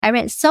I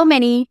read so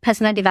many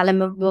personal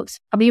development books,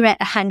 probably read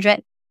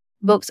 100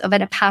 books over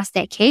the past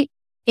decade.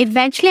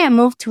 Eventually, I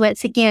moved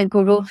towards seeking a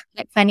guru,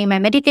 like finding my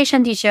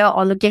meditation teacher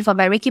or looking for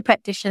my Reiki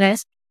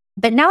practitioners.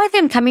 But now I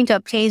think I'm coming to a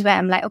place where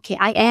I'm like, okay,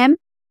 I am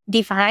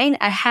divine.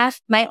 I have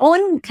my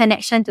own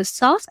connection to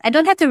source. I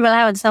don't have to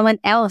rely on someone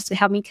else to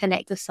help me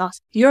connect to source.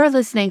 You're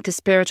listening to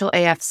Spiritual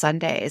AF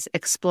Sundays,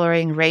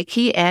 exploring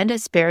Reiki and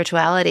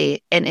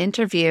spirituality, an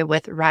interview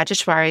with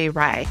Rajeshwari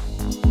Rai.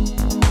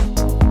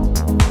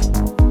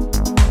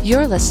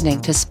 You're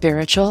listening to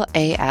Spiritual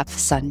AF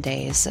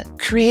Sundays,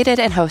 created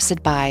and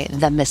hosted by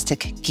The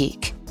Mystic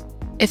Geek.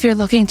 If you're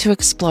looking to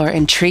explore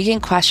intriguing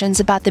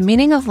questions about the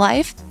meaning of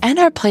life and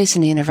our place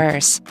in the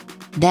universe,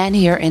 then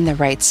you're in the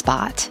right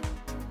spot.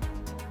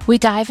 We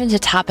dive into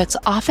topics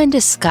often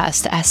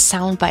discussed as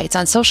sound bites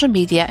on social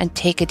media and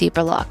take a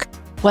deeper look.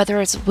 Whether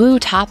it's woo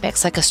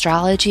topics like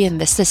astrology and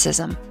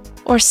mysticism,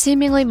 or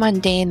seemingly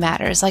mundane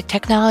matters like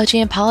technology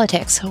and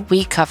politics,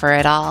 we cover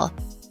it all.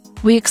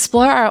 We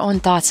explore our own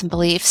thoughts and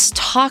beliefs,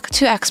 talk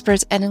to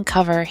experts, and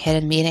uncover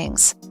hidden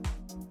meanings.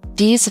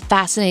 These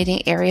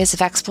fascinating areas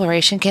of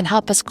exploration can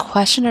help us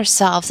question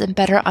ourselves and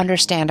better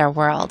understand our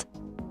world.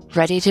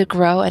 Ready to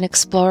grow and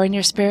explore in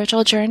your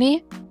spiritual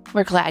journey?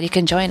 We're glad you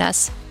can join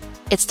us.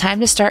 It's time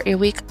to start your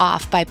week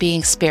off by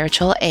being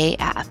spiritual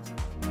AF.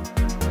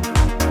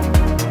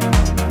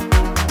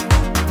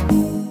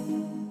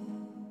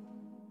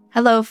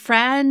 Hello,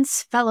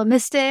 friends, fellow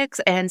mystics,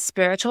 and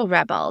spiritual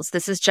rebels.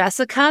 This is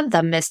Jessica,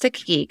 the Mystic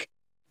Geek,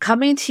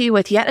 coming to you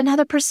with yet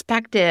another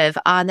perspective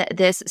on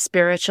this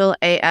Spiritual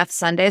AF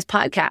Sundays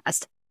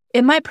podcast.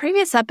 In my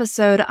previous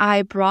episode,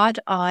 I brought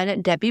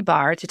on Debbie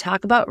Barr to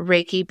talk about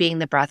Reiki being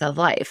the breath of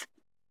life.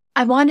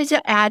 I wanted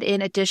to add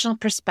in additional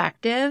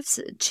perspectives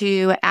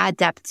to add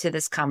depth to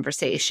this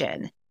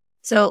conversation.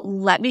 So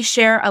let me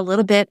share a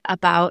little bit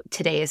about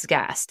today's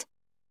guest.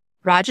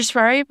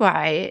 Rajeshwari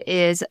Rai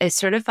is a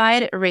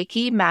certified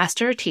Reiki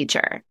master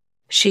teacher.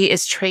 She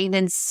is trained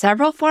in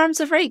several forms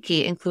of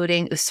Reiki,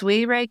 including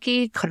Usui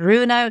Reiki,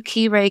 Karuna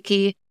Ki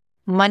Reiki,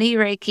 Money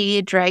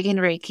Reiki, Dragon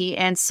Reiki,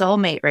 and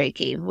Soulmate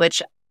Reiki,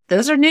 which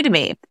those are new to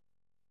me.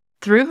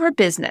 Through her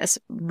business,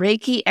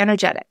 Reiki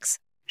Energetics,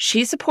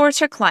 she supports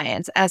her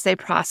clients as they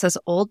process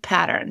old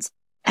patterns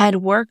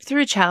and work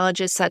through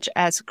challenges such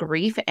as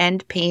grief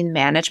and pain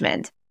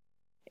management.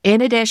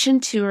 In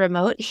addition to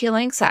remote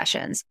healing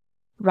sessions,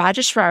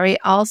 Rajeshwari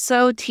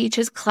also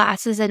teaches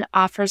classes and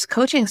offers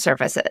coaching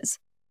services.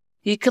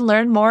 You can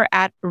learn more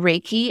at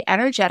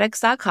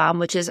ReikiEnergetics.com,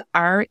 which is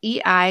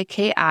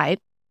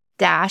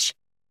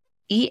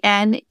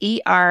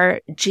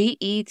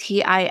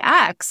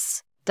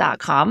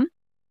REIKI-ENERGETIX.com,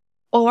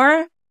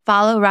 or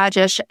follow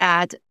Rajesh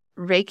at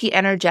Reiki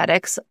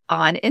Energetics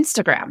on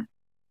Instagram.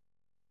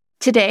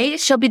 Today,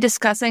 she'll be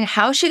discussing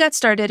how she got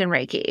started in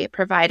Reiki,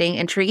 providing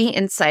intriguing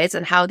insights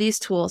on how these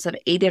tools have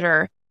aided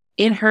her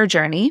in her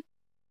journey,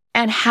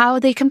 and how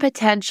they can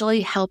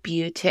potentially help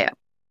you too.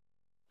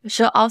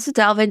 She'll also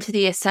delve into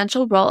the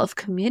essential role of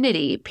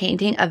community,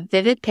 painting a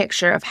vivid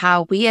picture of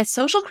how we as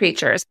social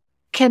creatures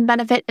can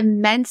benefit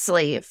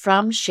immensely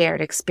from shared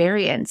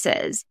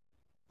experiences.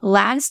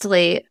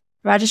 Lastly,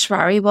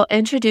 Rajeshwari will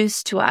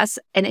introduce to us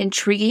an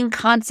intriguing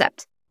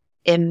concept,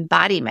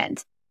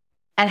 embodiment,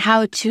 and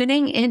how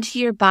tuning into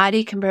your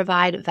body can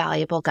provide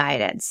valuable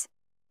guidance.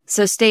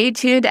 So stay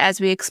tuned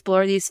as we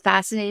explore these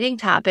fascinating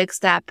topics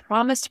that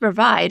promise to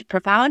provide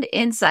profound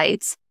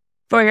insights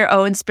for your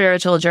own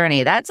spiritual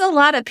journey. That's a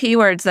lot of P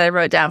words that I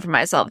wrote down for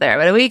myself there,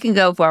 but we can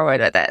go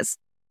forward with this.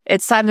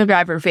 It's time to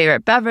grab your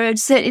favorite beverage,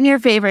 sit in your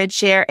favorite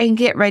chair, and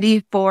get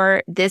ready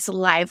for this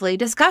lively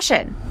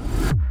discussion.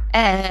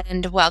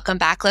 And welcome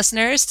back,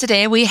 listeners.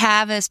 Today we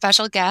have a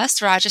special guest,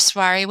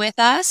 Rajeshwari, with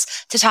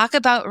us to talk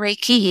about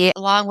Reiki,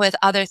 along with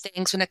other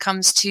things when it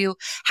comes to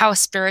how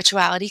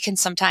spirituality can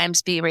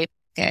sometimes be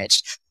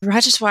repackaged.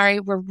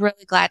 Rajeshwari, we're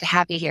really glad to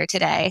have you here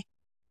today.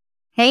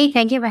 Hey,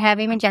 thank you for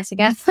having me,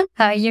 Jessica.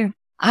 How are you?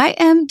 I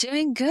am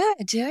doing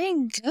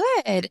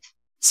good.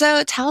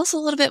 So tell us a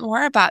little bit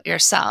more about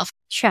yourself.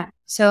 Sure.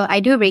 So I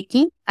do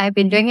Reiki. I've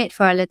been doing it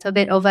for a little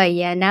bit over a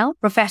year now,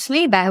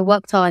 professionally, but I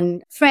worked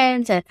on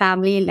friends and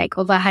family, like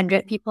over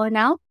 100 people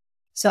now.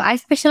 So I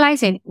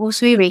specialize in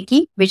Usui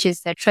Reiki, which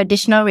is the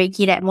traditional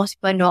Reiki that most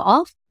people know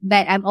of.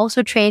 But I'm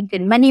also trained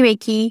in Money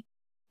Reiki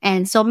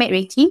and Soulmate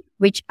Reiki,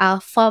 which are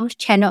forms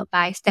channeled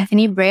by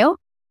Stephanie Braille.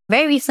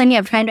 Very recently,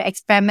 I'm trying to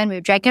experiment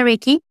with Dragon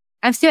Reiki.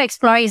 I'm still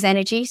exploring its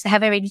energies. I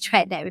haven't really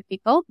tried that with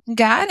people.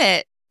 Got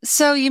it.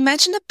 So you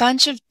mentioned a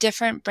bunch of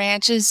different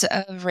branches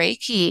of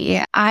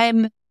Reiki.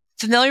 I'm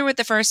familiar with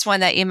the first one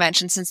that you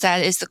mentioned, since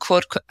that is the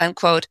quote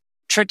unquote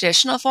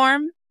traditional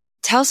form.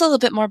 Tell us a little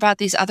bit more about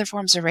these other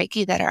forms of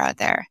Reiki that are out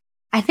there.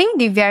 I think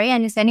the very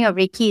understanding of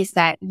Reiki is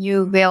that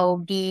you will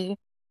be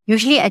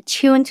usually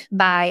attuned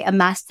by a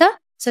master.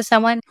 So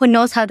someone who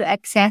knows how to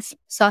access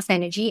source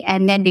energy,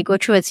 and then they go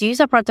through a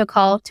series of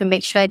protocol to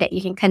make sure that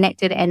you can connect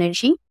to the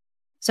energy.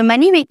 So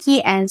Money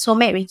Reiki and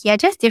Soulmate Reiki are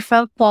just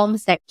different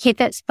forms that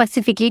catered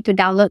specifically to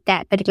download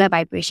that particular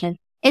vibration.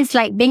 It's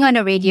like being on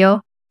the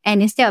radio,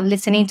 and instead of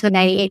listening to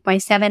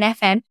 98.7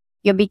 FM,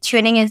 you'll be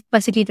tuning in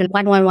specifically to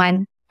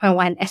 111.1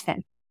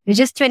 FM. You're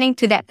just tuning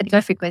to that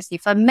particular frequency.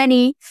 For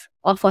many,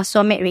 or for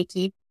soulmate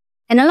Reiki.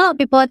 And a lot of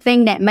people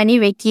think that money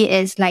Reiki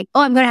is like,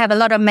 oh, I'm going to have a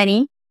lot of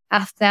money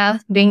after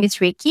doing this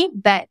Reiki.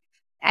 But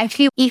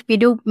actually, if we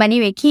do money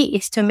Reiki,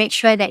 is to make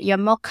sure that you're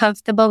more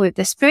comfortable with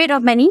the spirit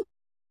of money.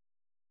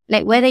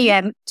 Like whether you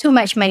have too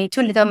much money,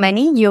 too little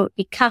money, you'll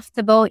be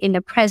comfortable in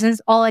the presence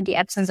or the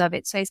absence of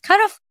it. So it's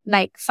kind of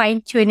like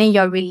fine-tuning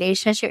your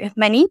relationship with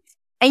money.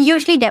 And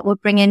usually that will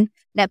bring in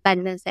the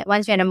abundance, that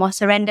once you're in a more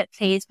surrendered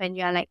place, when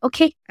you're like,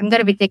 okay, I'm going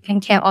to be taken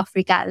care of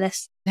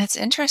regardless. That's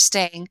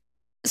interesting.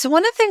 So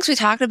one of the things we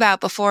talked about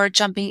before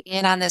jumping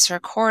in on this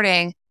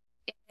recording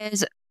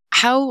is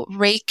how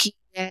Reiki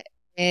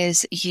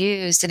is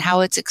used and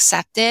how it's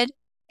accepted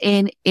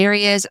in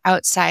areas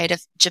outside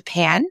of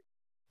Japan,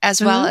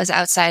 as well as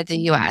outside the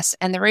US.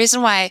 And the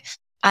reason why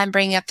I'm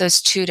bringing up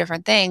those two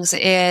different things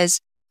is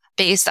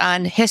based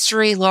on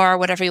history, lore,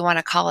 whatever you want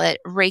to call it.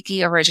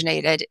 Reiki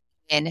originated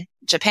in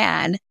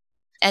Japan.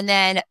 And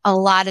then a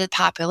lot of the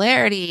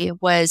popularity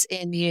was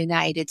in the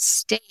United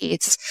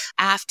States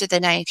after the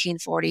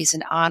 1940s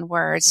and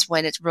onwards,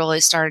 when it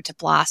really started to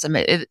blossom.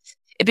 It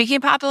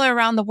became popular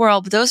around the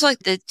world, but those are like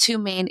the two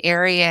main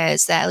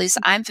areas that at least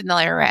I'm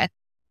familiar with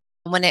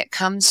when it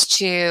comes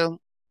to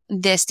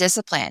this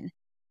discipline.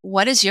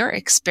 What is your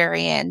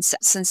experience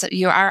since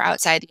you are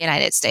outside the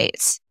United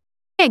States?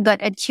 I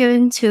got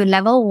attuned to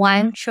level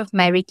 1 through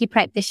my Reiki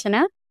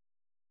practitioner.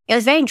 It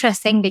was very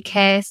interesting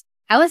because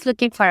I was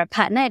looking for a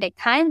partner at the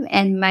time,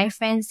 and my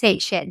friend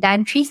said she had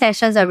done 3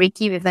 sessions of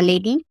Reiki with a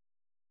lady,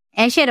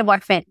 and she had a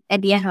boyfriend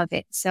at the end of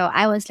it. So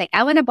I was like,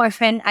 I want a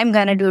boyfriend. I'm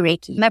going to do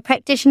Reiki. My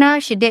practitioner,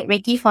 she did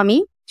Reiki for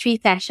me, 3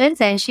 sessions,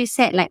 and she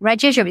said, like,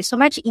 Rajesh, it'll be so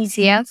much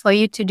easier for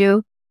you to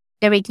do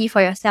the Reiki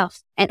for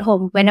yourself at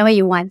home whenever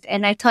you want.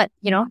 And I thought,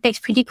 that's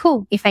pretty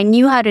cool. If I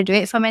knew how to do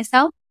it for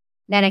myself,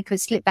 then I could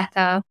sleep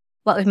better,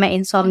 work with my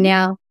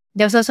insomnia.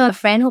 There was also a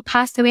friend who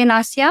passed away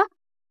last year.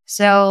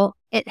 So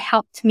it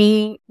helped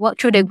me work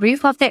through the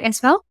grief of that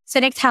as well. So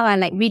that's how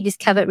I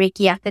rediscovered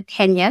Reiki after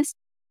 10 years.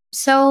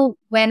 So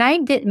when I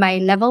did my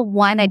level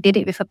 1, I did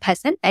it with a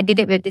person. I did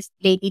it with this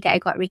lady that I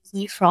got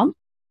Reiki from.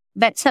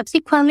 But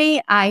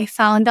subsequently, I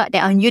found out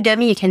that on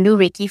Udemy, you can do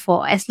Reiki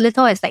for as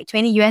little as like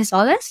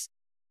 $20.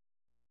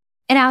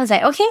 And I was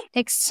like, okay,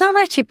 that's so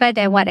much cheaper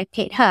than what I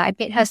paid her. I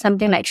paid her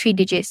something like 3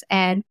 digits,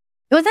 and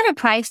it wasn't a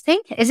price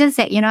thing. It's just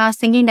that, I was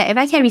thinking that if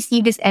I can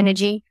receive this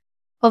energy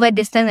over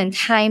distance and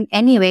time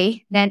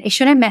anyway, then it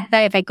shouldn't matter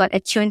if I got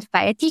attuned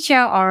by a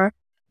teacher or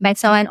by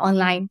someone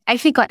online. I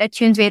actually got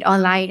attuned with it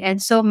online.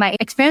 And so my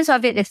experience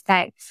of it is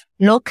that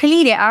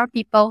locally, there are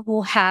people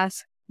who have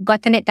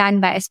gotten it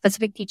done by a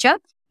specific teacher,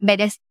 but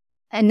there's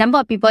a number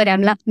of people that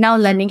I'm now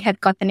learning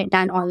have gotten it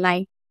done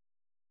online.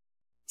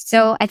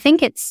 So I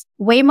think it's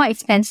way more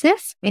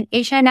expensive in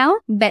Asia now,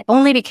 but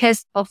only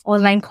because of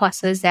online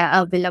courses that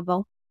are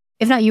available.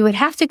 If not, you would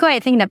have to go, I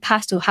think, in the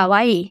past to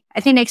Hawaii.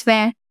 I think that's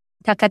where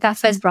Takata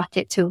first brought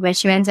it to when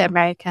she went to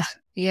America.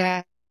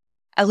 Yeah.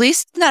 At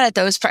least not at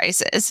those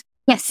prices.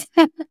 Yes.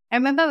 I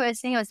remember we were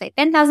saying it was like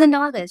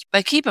 $10,000.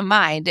 But keep in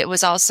mind, it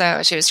was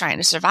also, she was trying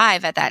to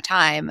survive at that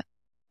time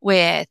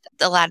with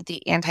a lot of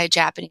the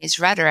anti-Japanese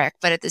rhetoric.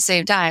 But at the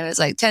same time, it was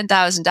like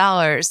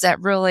 $10,000 that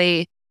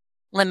really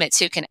limits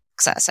who can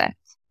access it.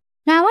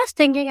 Now, I was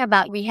thinking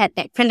about, we had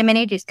that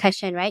preliminary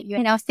discussion, right?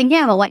 And I was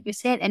thinking about what you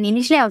said. And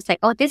initially I was like,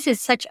 oh, this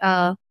is such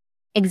a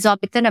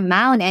exorbitant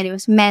amount. And it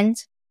was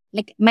meant,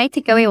 like, my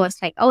takeaway was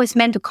like, oh, it's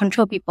meant to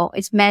control people.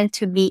 It's meant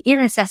to be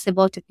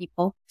inaccessible to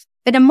people.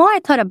 But the more I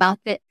thought about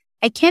it,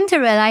 I came to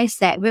realize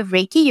that with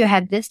Reiki, you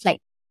have this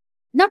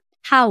not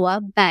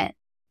power, but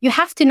you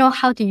have to know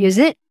how to use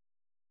it.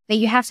 Like,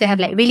 you have to have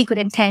really good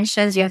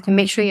intentions. You have to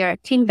make sure you're a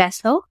clean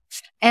vessel.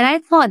 And I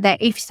thought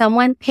that if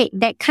someone paid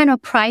that kind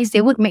of price,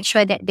 they would make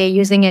sure that they're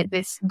using it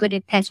with good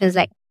intentions,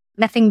 like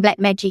nothing black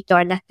magic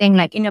or nothing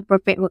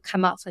inappropriate would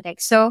come out for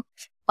that. So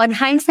on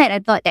hindsight, I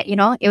thought that,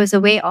 it was a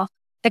way of,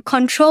 the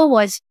control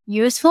was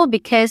useful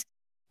because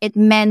it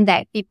meant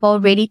that people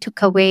really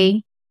took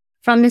away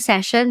from the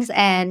sessions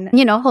and,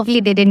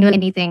 hopefully they didn't do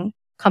anything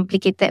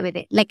complicated with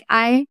it. Like,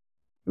 I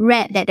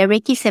read that the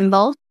Reiki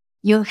symbol,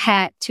 you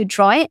had to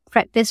draw it,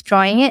 practice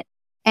drawing it,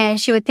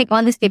 and she would take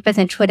all these papers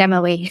and throw them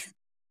away.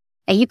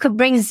 And you could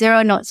bring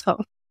 0 notes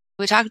home.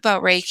 We talked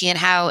about Reiki and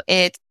how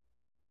it's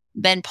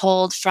been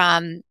pulled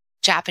from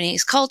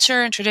Japanese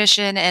culture and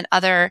tradition and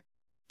other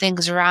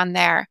things around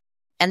there.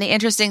 And the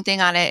interesting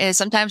thing on it is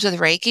sometimes with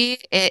Reiki,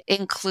 it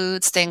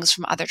includes things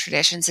from other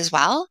traditions as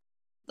well.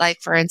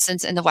 Like, for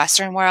instance, in the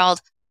Western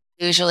world,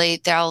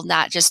 usually they'll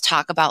not just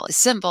talk about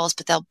symbols,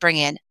 but they'll bring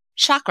in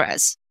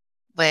chakras,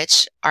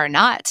 which are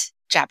not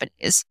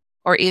Japanese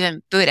or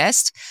even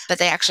Buddhist, but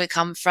they actually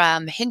come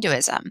from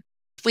Hinduism.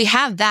 We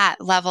have that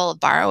level of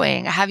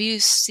borrowing. Have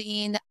you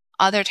seen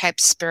other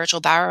types of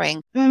spiritual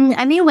borrowing? When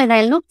I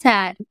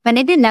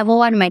did level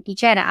 1 with my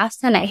teacher, and I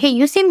asked her, hey,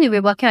 you seem to be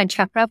working on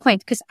chakra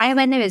points, because I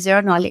went there with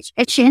 0 knowledge.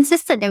 And she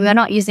insisted that we are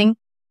not using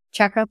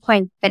chakra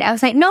points. But I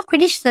was like, no,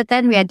 pretty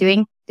certain we are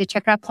doing the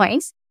chakra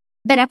points.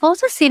 But I've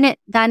also seen it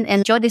done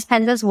in Joe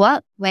Dispenza's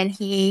work when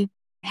he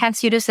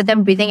has you do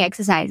certain breathing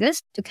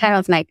exercises to kind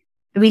of like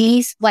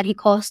release what he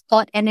calls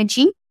thought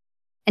energy.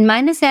 And my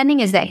understanding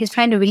is that he's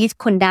trying to release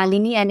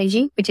Kundalini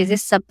energy, which is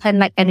this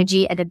serpent-like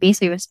energy at the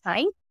base of your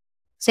spine.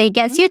 So he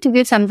gets you to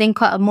do something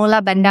called a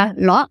Mula Bandha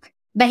lock,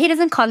 but he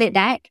doesn't call it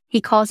that.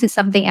 He calls it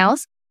something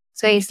else.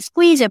 So you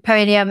squeeze your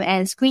perineum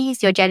and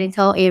squeeze your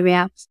genital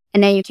area,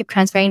 and then you keep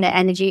transferring the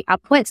energy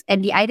upwards.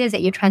 And the idea is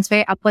that you transfer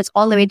it upwards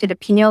all the way to the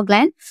pineal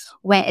gland,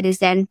 where it is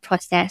then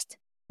processed.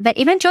 But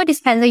even Joe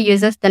Dispenza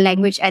uses the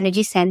language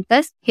energy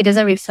centers. He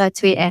doesn't refer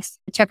to it as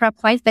chakra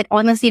points, but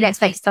honestly, that's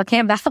what he's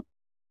talking about.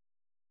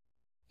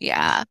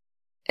 Yeah.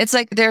 It's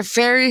like they're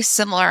very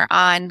similar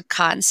on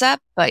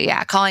concept, but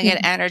yeah, calling it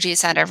energy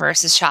center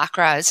versus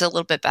chakra is a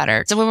little bit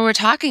better. So when we're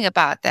talking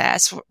about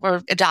this,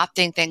 we're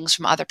adopting things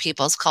from other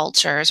people's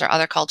cultures or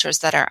other cultures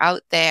that are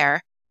out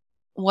there.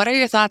 What are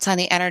your thoughts on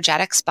the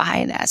energetics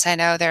behind this? I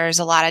know there's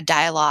a lot of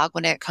dialogue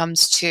when it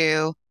comes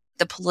to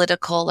the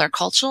political or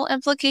cultural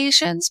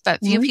implications, but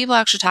few people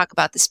actually talk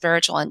about the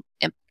spiritual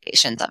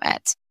implications of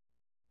it.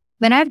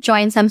 When I've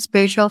joined some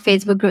spiritual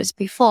Facebook groups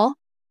before,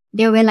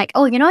 they were like,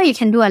 oh, you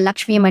can do a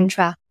Lakshmi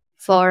mantra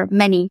for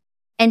money.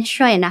 And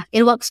sure enough,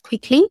 it works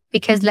quickly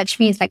because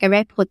Lakshmi is like a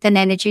very potent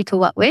energy to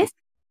work with.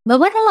 But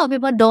what a lot of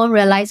people don't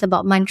realize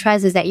about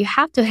mantras is that you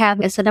have to have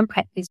a certain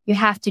practice. You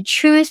have to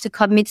choose to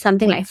commit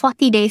something like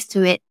 40 days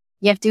to it.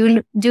 You have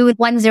to do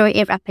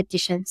 108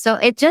 repetitions. So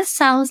it just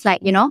sounds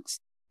like,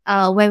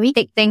 where we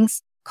take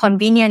things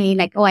conveniently,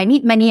 like, oh, I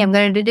need money. I'm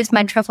going to do this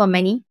mantra for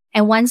money.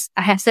 And once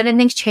I have certain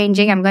things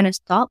changing, I'm going to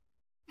stop.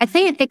 I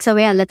think it takes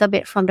away a little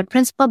bit from the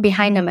principle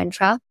behind the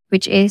mantra,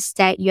 which is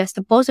that you're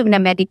supposed to be in a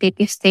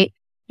meditative state.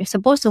 You're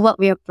supposed to work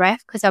with your breath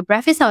because our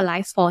breath is our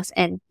life force.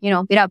 And,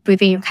 without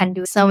breathing, you can't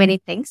do so many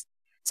things.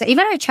 So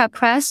even our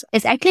chakras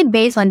is actually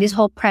based on this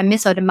whole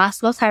premise of the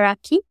Maslow's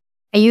hierarchy.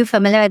 Are you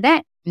familiar with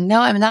that?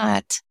 No, I'm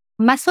not.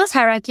 Maslow's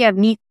hierarchy of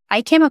needs,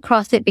 I came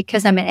across it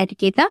because I'm an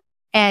educator.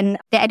 And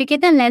the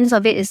educator lens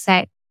of it is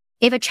that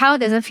if a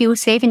child doesn't feel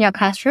safe in your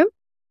classroom,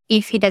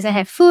 if he doesn't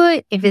have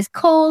food, if it's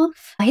cold,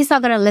 he's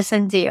not going to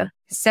listen to you.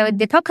 So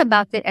they talk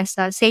about it as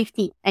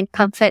safety and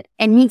comfort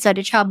and needs of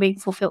the child being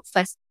fulfilled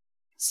first.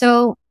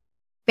 So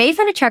based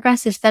on the chakra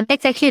system,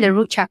 that's actually the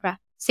root chakra.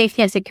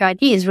 Safety and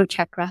security is root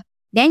chakra.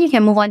 Then you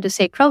can move on to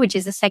sacral, which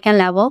is the second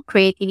level,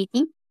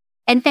 creativity.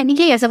 And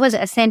technically, you're supposed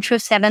to ascend through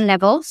 7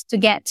 levels to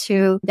get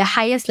to the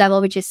highest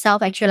level, which is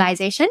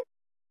self-actualization.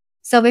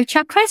 So with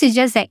chakras, it's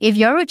just that if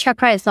your root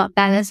chakra is not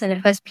balanced in the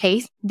first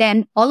place,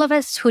 then all of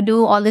us who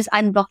do all this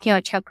unblocking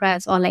of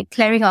chakras or like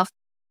clearing of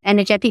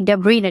energetic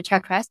debris in the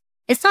chakras,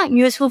 it's not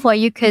useful for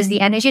you because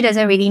the energy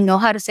doesn't really know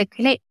how to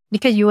circulate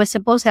because you were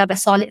supposed to have a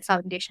solid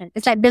foundation.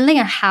 It's like building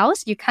a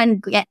house. You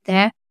can't get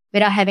there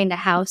without having the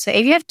house. So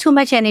if you have too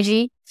much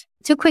energy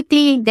too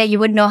quickly, then you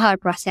would know how to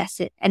process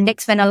it. And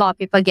that's when a lot of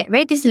people get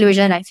very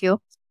disillusioned, I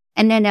feel.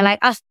 And then they're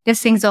like,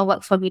 these things don't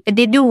work for me. But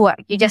they do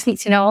work. You just need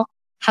to know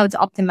how to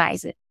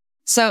optimize it.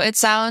 So it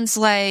sounds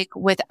like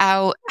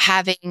without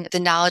having the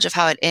knowledge of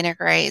how it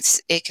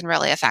integrates, it can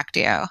really affect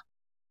you.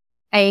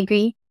 I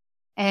agree.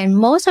 And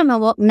most of my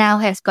work now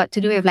has got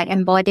to do with like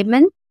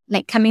embodiment,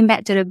 like coming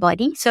back to the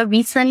body. So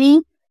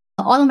recently,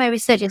 all of my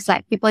research is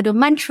like people do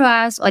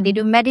mantras or they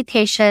do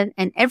meditation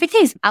and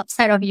everything is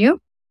outside of you.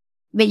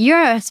 But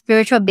you're a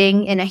spiritual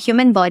being in a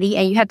human body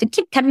and you have to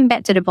keep coming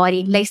back to the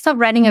body. Like stop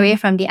running away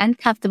from the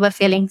uncomfortable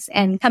feelings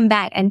and come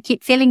back and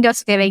keep feeling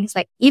those feelings.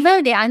 Like even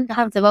if they're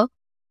uncomfortable,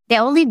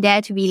 they're only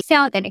there to be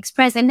felt and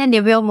expressed and then they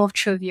will move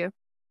through you.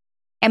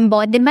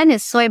 Embodiment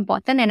is so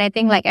important. And I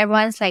think like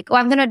everyone's like,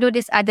 I'm going to do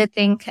this other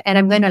thing and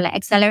I'm going to like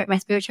accelerate my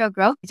spiritual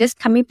growth. Just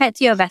coming back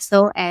to your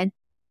vessel and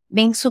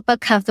being super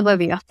comfortable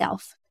with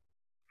yourself.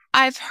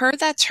 I've heard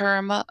that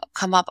term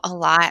come up a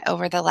lot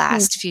over the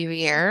last few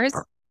years,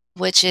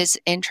 which is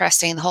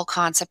interesting, the whole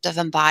concept of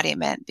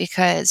embodiment.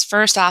 Because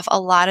first off, a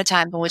lot of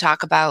times when we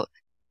talk about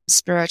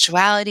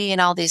spirituality and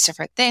all these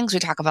different things, we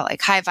talk about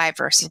like high vibe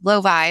versus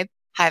low vibe.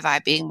 High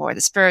vibe being more the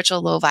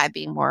spiritual, low vibe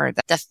being more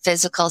the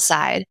physical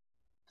side.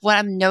 What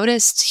I've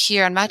noticed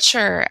here, I'm not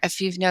sure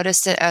if you've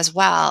noticed it as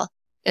well,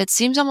 it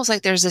seems almost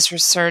like there's this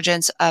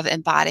resurgence of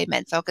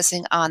embodiment,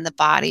 focusing on the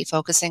body,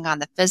 focusing on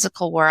the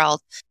physical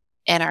world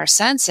and our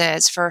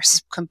senses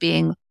versus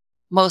being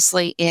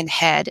mostly in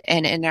head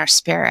and in our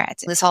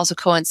spirit. This also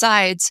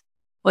coincides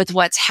with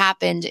what's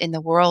happened in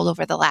the world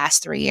over the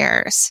last 3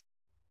 years.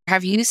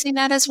 Have you seen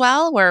that as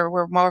well, where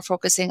we're more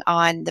focusing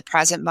on the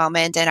present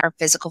moment and our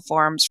physical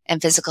forms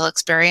and physical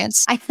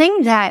experience? I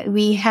think that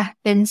we have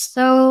been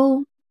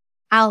so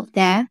out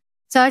there.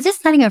 So I was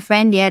just telling a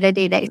friend the other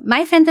day that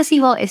my fantasy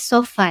world is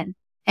so fun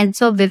and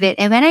so vivid.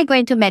 And when I go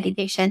into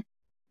meditation,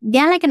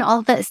 they're like an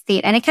altered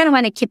state. And I kind of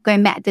want to keep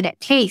going back to that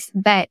place,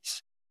 but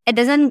it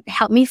doesn't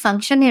help me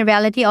function in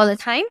reality all the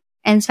time.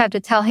 And so I have to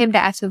tell him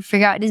that I have to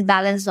figure out this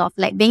balance of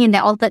like being in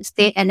the altered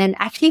state and then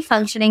actually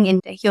functioning in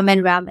the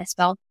human realm as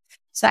well.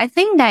 So I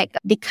think that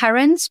the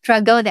current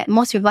struggle that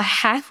most people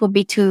have would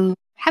be to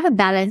have a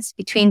balance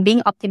between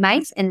being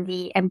optimized in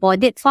the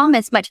embodied form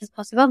as much as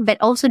possible, but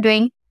also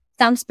doing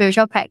some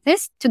spiritual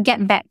practice to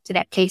get back to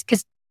that place.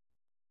 Because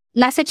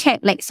last I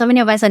checked, like so many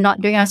of us are not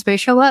doing our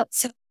spiritual work.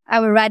 So I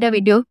would rather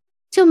we do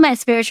too much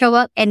spiritual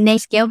work and then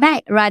scale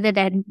back rather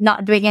than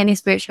not doing any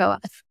spiritual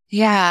work.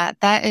 Yeah,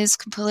 that is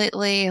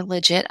completely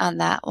legit on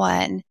that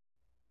one.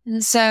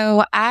 And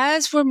so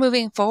as we're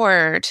moving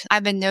forward,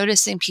 I've been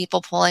noticing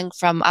people pulling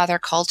from other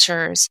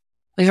cultures.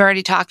 We've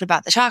already talked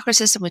about the chakra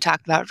system. We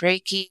talked about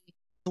Reiki.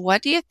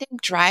 What do you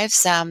think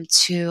drives them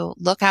to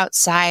look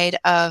outside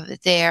of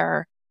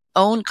their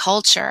own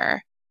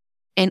culture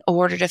in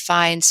order to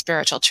find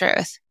spiritual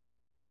truth?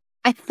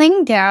 I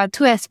think there are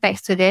two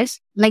aspects to this.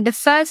 Like the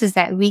first is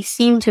that we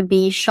seem to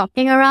be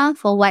shopping around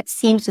for what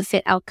seems to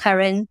fit our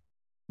current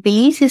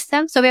belief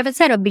system. So we have a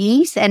set of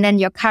beliefs and then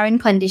your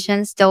current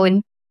conditions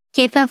don't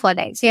cater for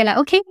that. So you're like,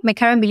 okay, my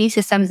current belief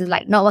system is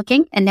like not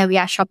working. And then we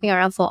are shopping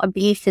around for a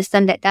belief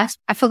system that does.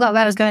 I forgot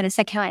where I was going the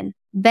second one.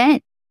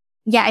 But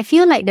yeah, I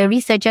feel like the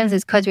resurgence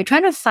is because we're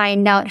trying to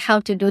find out how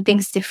to do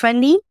things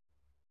differently.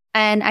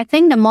 And I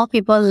think the more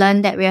people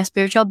learn that we are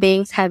spiritual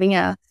beings having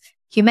a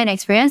human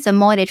experience, the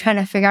more they're trying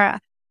to figure out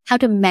how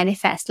to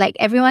manifest. Like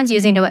everyone's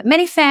using the word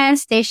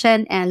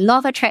manifestation and law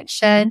of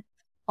attraction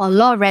or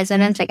law of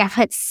resonance. Like I've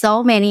heard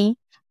so many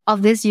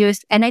of this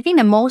used. And I think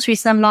the most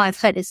recent law I've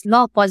heard is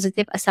law of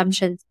positive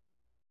assumptions.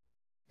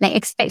 Like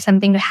expect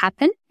something to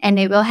happen and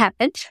it will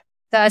happen.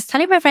 So I was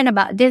telling my friend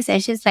about this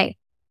and she's like,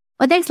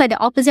 well, that's like the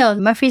opposite of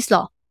Murphy's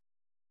law.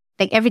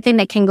 Like everything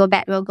that can go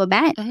bad will go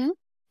bad. Mm-hmm.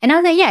 And I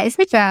was like, yeah, it's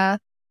such a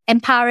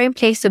empowering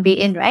place to be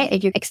in, right?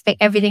 If you expect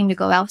everything to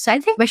go well. So I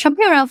think we're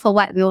shopping around for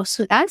what will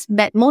suit us,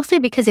 but mostly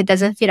because it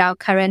doesn't fit our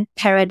current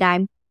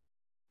paradigm.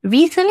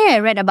 Recently, I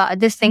read about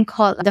this thing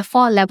called the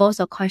 4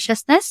 levels of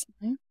consciousness.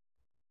 Mm-hmm.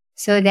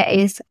 So there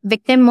is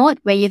victim mode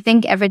where you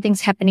think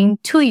everything's happening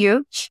to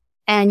you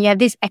and you have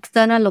this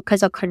external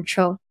locus of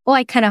control. Oh,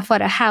 I can't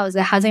afford a house.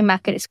 The housing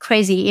market is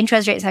crazy.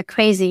 Interest rates are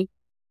crazy.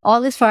 All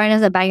these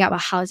foreigners are buying up our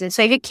houses.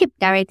 So if you keep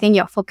directing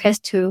your focus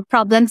to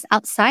problems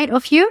outside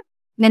of you,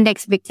 then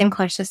that's victim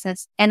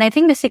consciousness. And I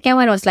think the second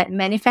one was like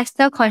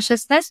manifestor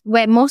consciousness,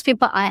 where most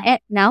people are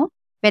at now,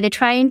 where they're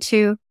trying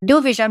to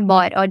do vision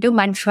board or do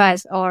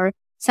mantras or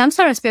some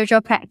sort of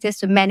spiritual practice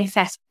to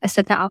manifest a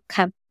certain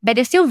outcome. But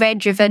they're still very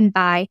driven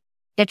by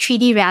the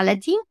 3D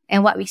reality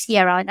and what we see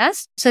around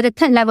us. So the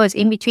third level is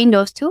in between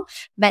those two.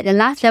 But the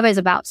last level is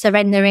about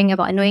surrendering,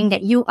 about knowing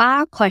that you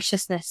are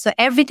consciousness. So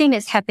everything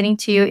that's happening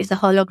to you is a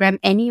hologram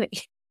anyway.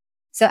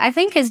 So I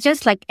think it's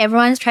just like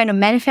everyone's trying to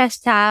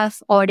manifest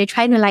stuff or they're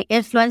trying to like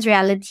influence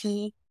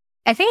reality.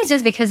 I think it's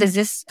just because it's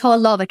this whole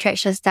law of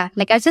attraction stuff.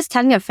 Like I was just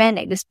telling a friend,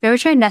 like the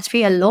spiritual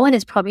industry alone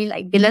is probably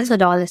like billions of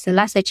dollars the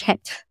last I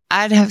checked.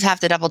 I'd have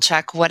to double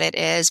check what it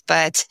is,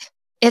 but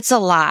it's a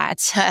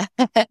lot.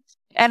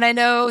 And I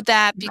know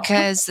that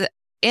because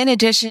in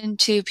addition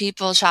to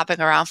people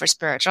shopping around for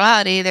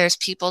spirituality, there's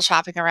people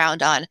shopping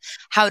around on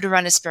how to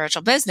run a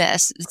spiritual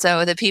business.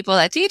 So the people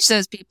that teach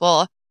those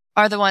people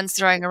are the ones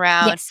throwing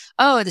around, yes,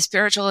 oh, the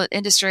spiritual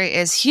industry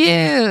is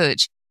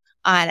huge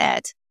on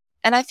it.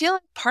 And I feel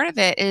like part of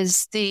it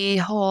is the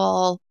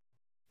whole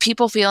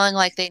people feeling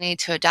like they need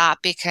to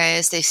adopt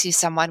because they see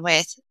someone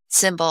with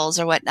symbols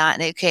or whatnot.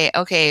 And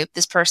okay,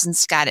 this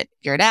person's got it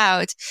figured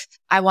out.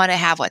 I want to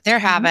have what they're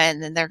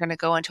having. And they're going to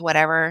go into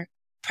whatever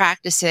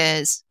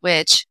practices,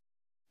 which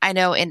I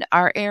know in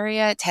our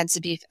area it tends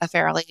to be a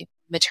fairly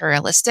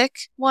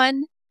materialistic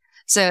one.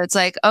 So it's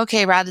like,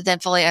 okay, rather than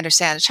fully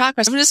understand the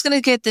chakras, I'm just going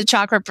to get the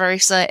chakra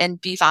bracelet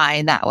and be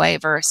fine that way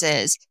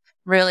versus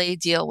really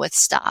deal with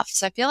stuff.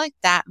 So I feel like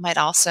that might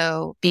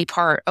also be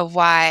part of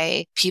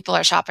why people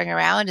are shopping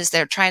around is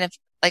they're trying to,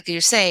 like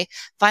you say,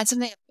 find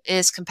something that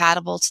is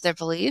compatible to their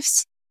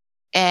beliefs.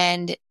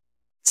 And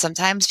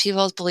sometimes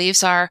people's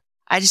beliefs are,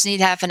 I just need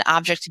to have an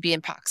object to be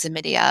in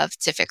proximity of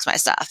to fix my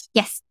stuff.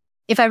 Yes.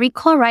 If I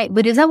recall right,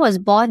 Buddhism was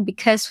born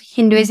because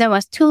Hinduism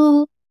was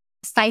too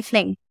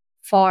stifling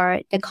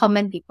for the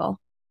common people.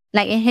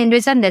 Like in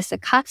Hinduism, there's a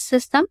caste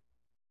system.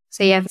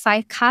 So you have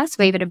 5 castes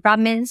where you have the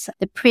Brahmins,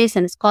 the priests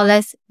and the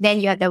scholars. Then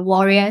you have the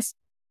warriors,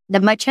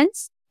 the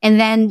merchants, and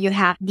then you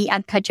have the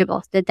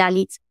untouchables, the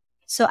Dalits.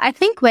 So I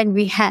think when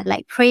we had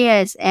like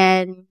prayers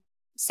and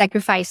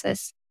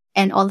sacrifices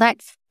and all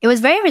that, it was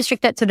very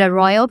restricted to the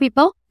royal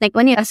people. Like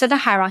when you have a certain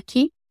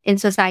hierarchy in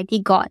society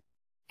got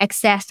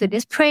access to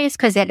this praise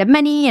because they had the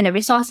money and the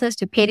resources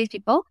to pay these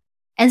people.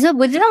 And so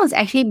Buddhism was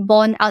actually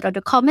born out of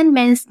the common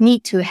man's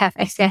need to have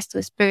access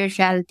to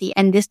spirituality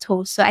and this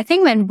tool. So I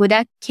think when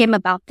Buddha came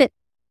about it,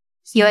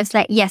 he was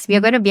like, yes, we are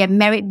going to be a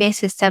merit-based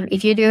system.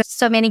 If you do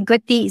so many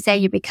good deeds,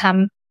 then you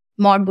become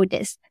more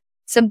Buddhist.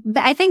 So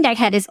but I think that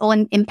had its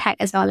own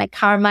impact as well, like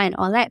karma and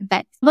all that,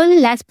 but probably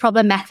less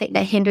problematic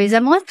than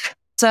Hinduism was.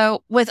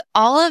 So with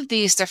all of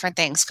these different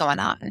things going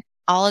on,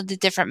 all of the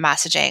different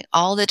messaging,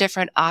 all the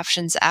different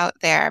options out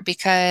there,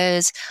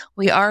 because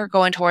we are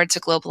going towards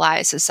a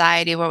globalized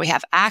society where we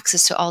have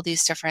access to all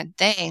these different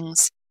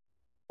things.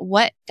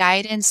 What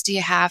guidance do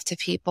you have to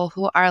people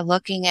who are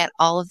looking at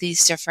all of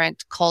these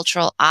different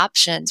cultural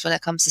options when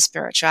it comes to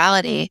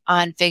spirituality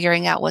on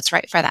figuring out what's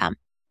right for them?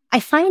 I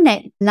find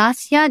that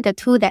last year, the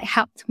tool that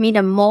helped me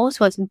the most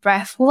was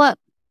breath work,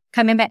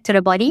 coming back to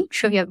the body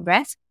through your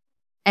breath.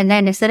 And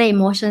then there's certain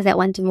emotions that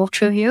want to move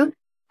through you.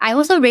 I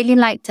also really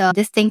liked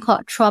this thing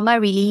called trauma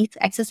release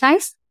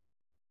exercise.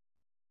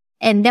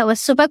 And that was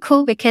super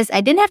cool because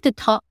I didn't have to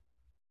talk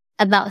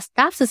about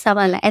stuff to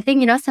someone. Like, I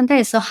think,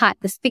 sometimes it's so hard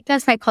to speak to a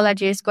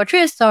psychologist, go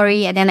through a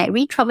story, and then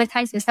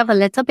re-traumatize yourself a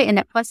little bit in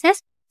that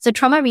process. So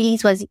trauma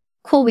release was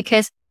cool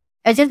because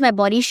it's just my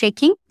body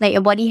shaking. Like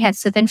your body has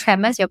certain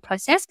tremors, your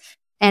process,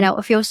 and I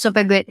will feel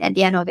super good at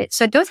the end of it.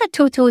 So those are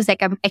two tools that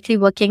I'm actually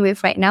working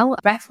with right now,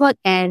 breathwork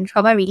and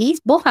trauma release.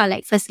 Both are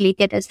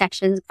facilitated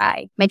sessions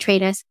by my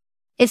trainers.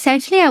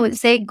 Essentially, I would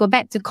say go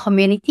back to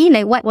community.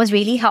 Like what was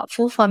really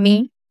helpful for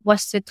me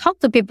was to talk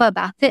to people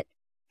about it.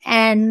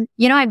 And,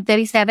 I'm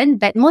 37,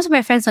 but most of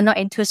my friends are not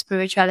into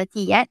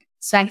spirituality yet.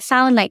 So I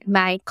found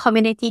my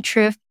community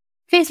through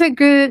Facebook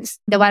groups,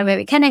 the one where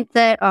we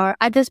connected, or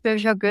other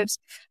spiritual groups.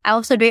 I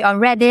also do it on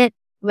Reddit,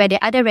 where there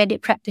are other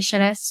Reddit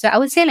practitioners. So I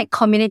would say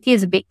community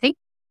is a big thing.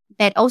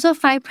 But also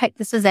find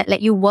practices that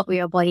let you work with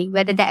your body,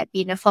 whether that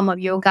be in the form of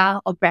yoga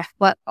or breath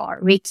work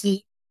or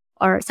Reiki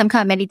or some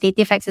kind of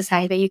meditative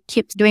exercise where you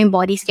keep doing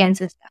body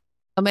scans and stuff.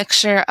 A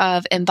mixture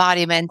of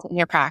embodiment in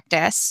your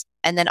practice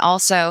and then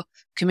also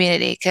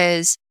community,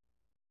 because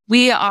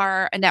we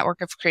are a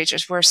network of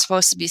creatures. We're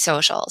supposed to be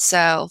social.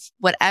 So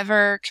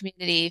whatever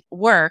community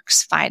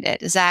works, find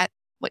it. Is that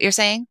what you're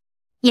saying?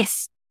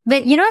 Yes.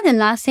 But the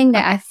last thing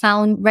that I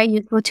found very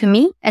useful to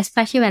me,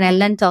 especially when I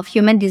learned of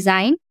human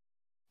design,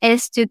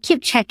 is to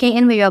keep checking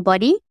in with your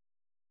body.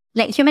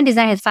 Human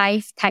design has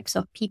 5 types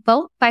of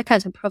people, 5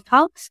 types of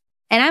profiles.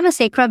 And I'm a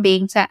sacral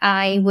being, so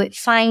I would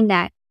find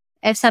that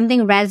if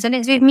something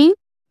resonates with me,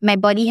 my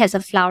body has a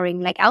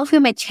flowering. I'll feel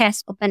my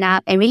chest open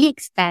up and really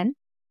expand.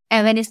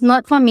 And when it's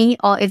not for me,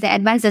 or if the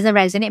advice doesn't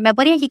resonate, my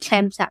body actually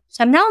clamps up.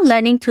 So I'm now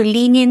learning to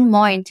lean in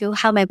more into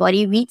how my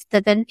body reads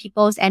certain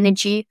people's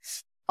energy.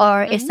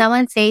 Or if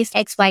someone says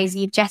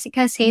XYZ, if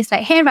Jessica says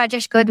hey,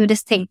 Rajesh, go do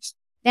this thing,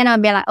 then I'll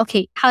be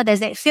okay, how does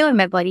that feel in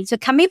my body? So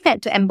coming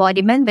back to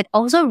embodiment, but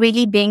also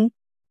really being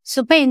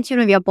super in tune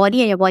with your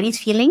body and your body's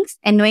feelings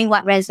and knowing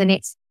what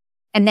resonates.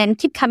 And then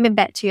keep coming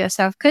back to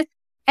yourself. Because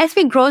as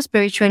we grow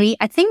spiritually,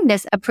 I think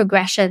there's a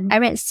progression. I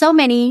read so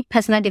many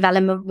personal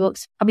development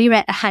books, probably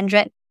read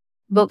 100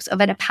 books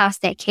over the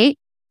past decade.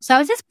 So I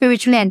was just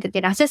spiritually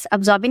entertained. I was just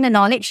absorbing the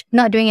knowledge,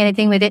 not doing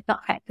anything with it,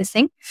 not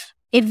practicing.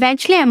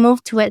 Eventually, I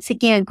moved towards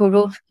seeking a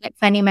guru,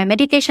 finding my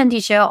meditation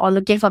teacher or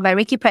looking for my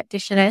Reiki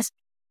practitioners.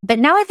 But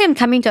now I think I'm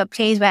coming to a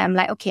place where I'm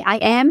okay, I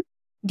am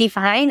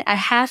divine. I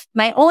have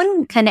my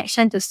own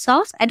connection to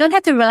source. I don't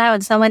have to rely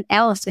on someone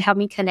else to help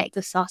me connect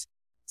to source.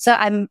 So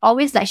I'm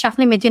always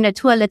shuffling between the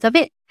two a little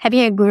bit,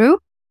 having a guru,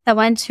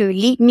 someone to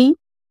lead me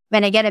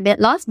when I get a bit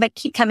lost, but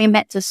keep coming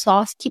back to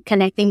source, keep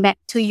connecting back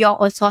to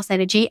your own source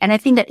energy. And I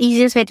think the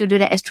easiest way to do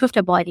that is through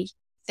the body.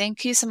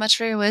 Thank you so much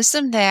for your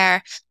wisdom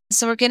there.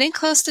 So we're getting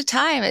close to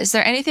time. Is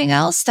there anything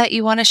else that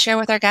you want to share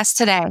with our guests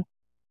today?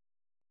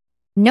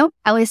 Nope.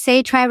 I would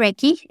say try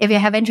Reiki. If you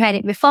haven't tried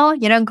it before,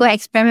 go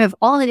experiment with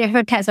all the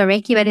different types of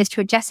Reiki, whether it's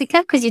through Jessica,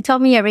 because you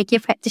told me you're a Reiki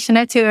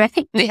practitioner too,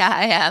 right? Yeah,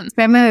 I am.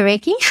 Experiment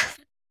with Reiki.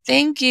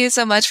 Thank you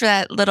so much for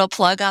that little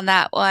plug on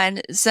that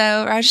one. So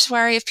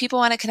Rajeshwari, if people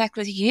want to connect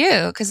with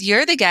you, because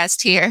you're the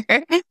guest here,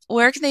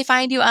 where can they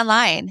find you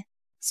online?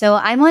 So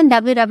I'm on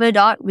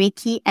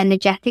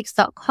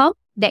www.reikienergetics.com.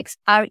 That's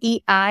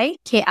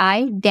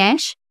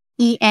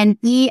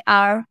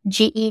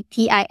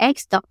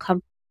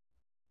REIKI-ENERGETIX.com.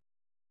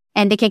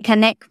 And they can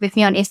connect with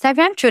me on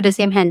Instagram through the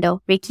same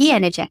handle, Reiki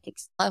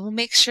Energetics. I will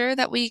make sure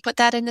that we put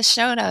that in the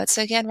show notes.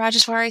 So again,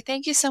 Rajeshwari,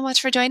 thank you so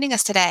much for joining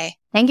us today.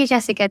 Thank you,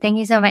 Jessica. Thank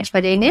you so much for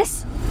doing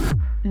this.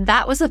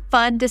 That was a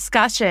fun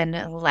discussion.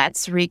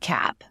 Let's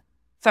recap.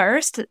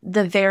 First,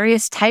 the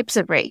various types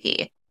of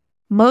Reiki.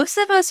 Most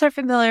of us are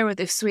familiar with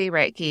Usui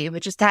Reiki,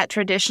 which is that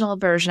traditional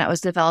version that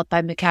was developed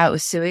by Mikao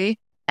Usui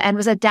and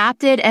was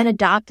adapted and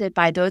adopted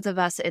by those of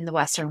us in the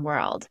Western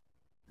world.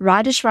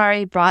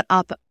 Rajeshwari brought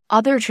up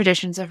other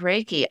traditions of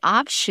Reiki,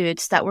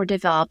 offshoots that were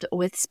developed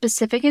with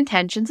specific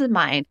intentions in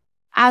mind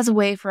as a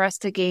way for us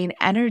to gain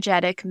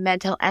energetic,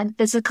 mental, and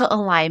physical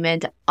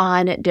alignment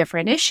on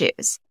different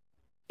issues.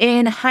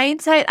 In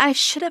hindsight, I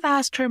should have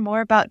asked her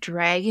more about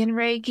Dragon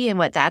Reiki and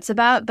what that's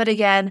about, but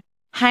again,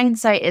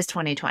 hindsight is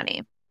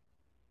 2020.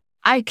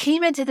 I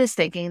came into this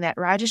thinking that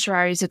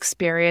Rajeshwari's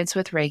experience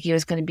with Reiki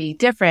was going to be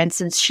different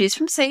since she's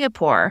from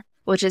Singapore,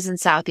 which is in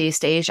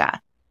Southeast Asia.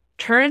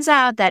 Turns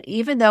out that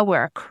even though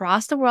we're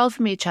across the world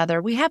from each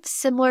other, we have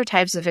similar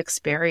types of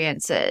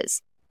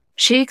experiences.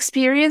 She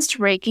experienced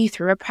Reiki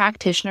through a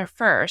practitioner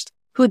first,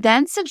 who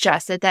then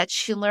suggested that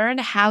she learn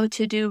how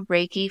to do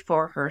Reiki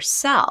for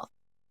herself.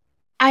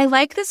 I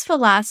like this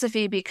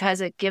philosophy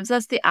because it gives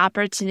us the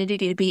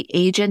opportunity to be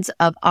agents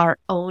of our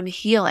own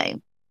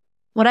healing.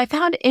 What I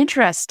found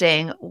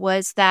interesting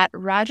was that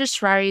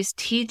Rajeshwari's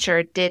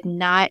teacher did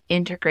not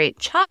integrate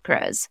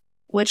chakras,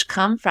 which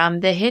come from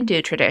the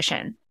Hindu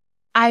tradition.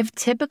 I've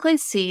typically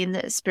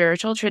seen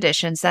spiritual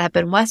traditions that have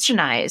been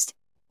westernized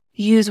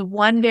use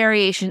one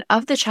variation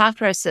of the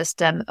chakra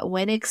system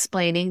when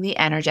explaining the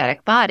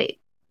energetic body.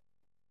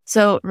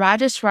 So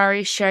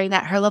Rajeshwari sharing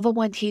that her level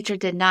 1 teacher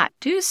did not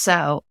do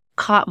so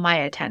caught my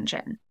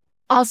attention.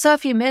 Also,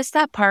 if you missed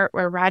that part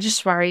where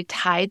Rajeshwari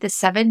tied the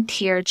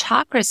 7-tiered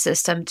chakra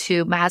system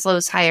to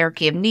Maslow's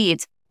hierarchy of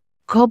needs,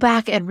 go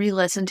back and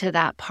re-listen to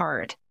that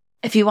part.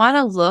 If you want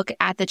to look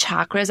at the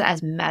chakras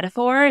as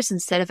metaphors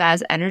instead of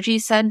as energy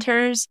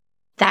centers,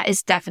 that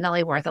is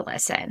definitely worth a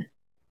listen.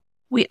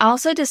 We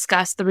also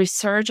discussed the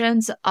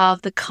resurgence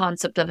of the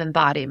concept of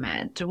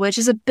embodiment, which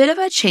is a bit of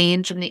a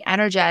change from the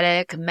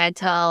energetic,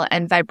 mental,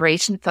 and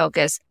vibration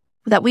focus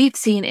that we've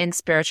seen in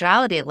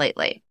spirituality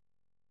lately.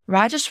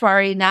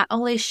 Rajeshwari not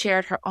only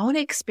shared her own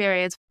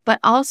experience, but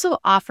also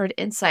offered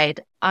insight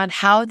on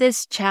how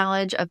this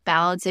challenge of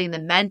balancing the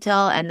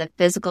mental and the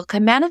physical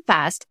can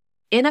manifest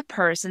in a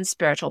person's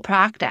spiritual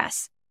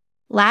practice.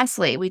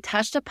 Lastly, we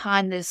touched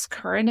upon this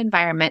current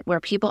environment where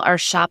people are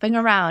shopping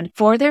around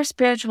for their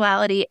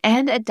spirituality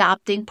and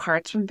adopting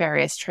parts from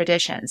various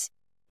traditions.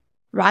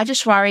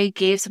 Rajeshwari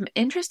gave some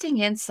interesting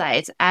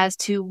insights as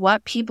to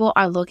what people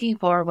are looking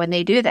for when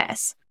they do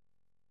this.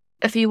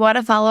 If you want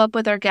to follow up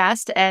with our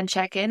guest and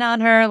check in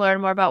on her,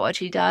 learn more about what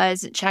she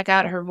does, check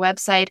out her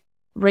website,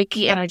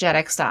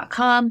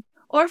 ReikiEnergetics.com,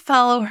 or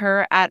follow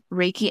her at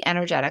Reiki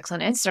Energetics on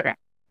Instagram.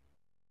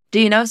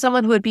 Do you know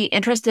someone who would be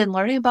interested in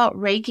learning about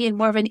Reiki in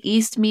more of an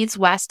East meets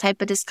West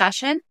type of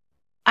discussion?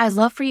 I'd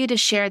love for you to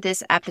share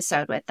this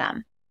episode with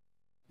them.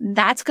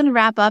 That's going to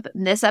wrap up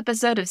this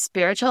episode of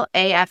Spiritual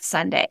AF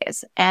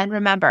Sundays. And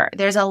remember,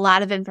 there's a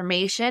lot of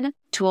information,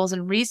 tools,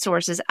 and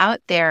resources out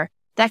there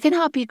that can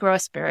help you grow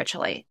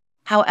spiritually.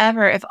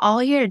 However, if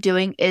all you're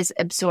doing is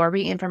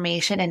absorbing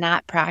information and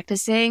not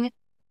practicing,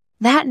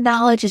 that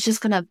knowledge is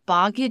just going to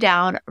bog you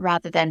down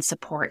rather than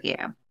support you.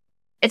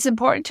 It's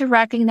important to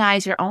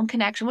recognize your own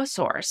connection with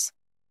Source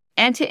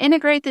and to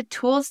integrate the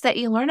tools that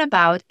you learn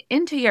about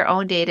into your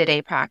own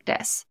day-to-day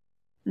practice.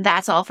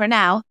 That's all for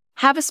now.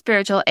 Have a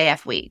spiritual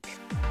AF week.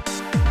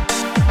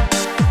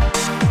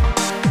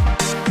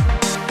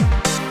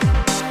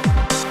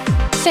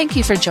 Thank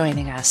you for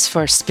joining us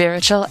for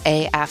Spiritual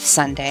AF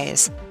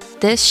Sundays.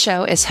 This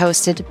show is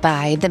hosted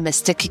by The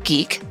Mystic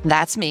Geek.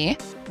 That's me.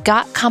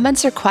 Got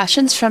comments or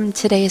questions from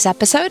today's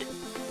episode?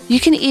 You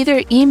can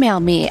either email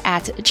me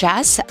at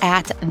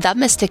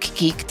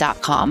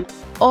jess@themysticgeek.com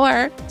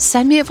or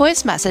send me a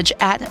voice message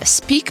at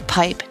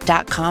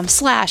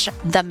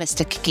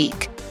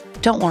speakpipe.com/themysticgeek.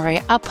 Don't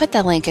worry, I'll put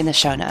the link in the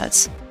show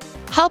notes.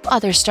 Help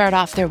others start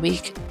off their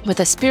week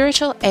with a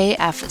Spiritual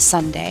AF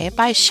Sunday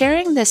by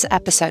sharing this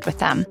episode with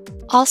them.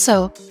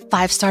 Also,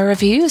 5-star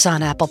reviews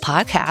on Apple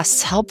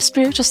Podcasts help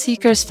spiritual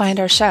seekers find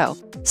our show.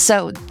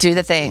 So do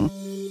the thing.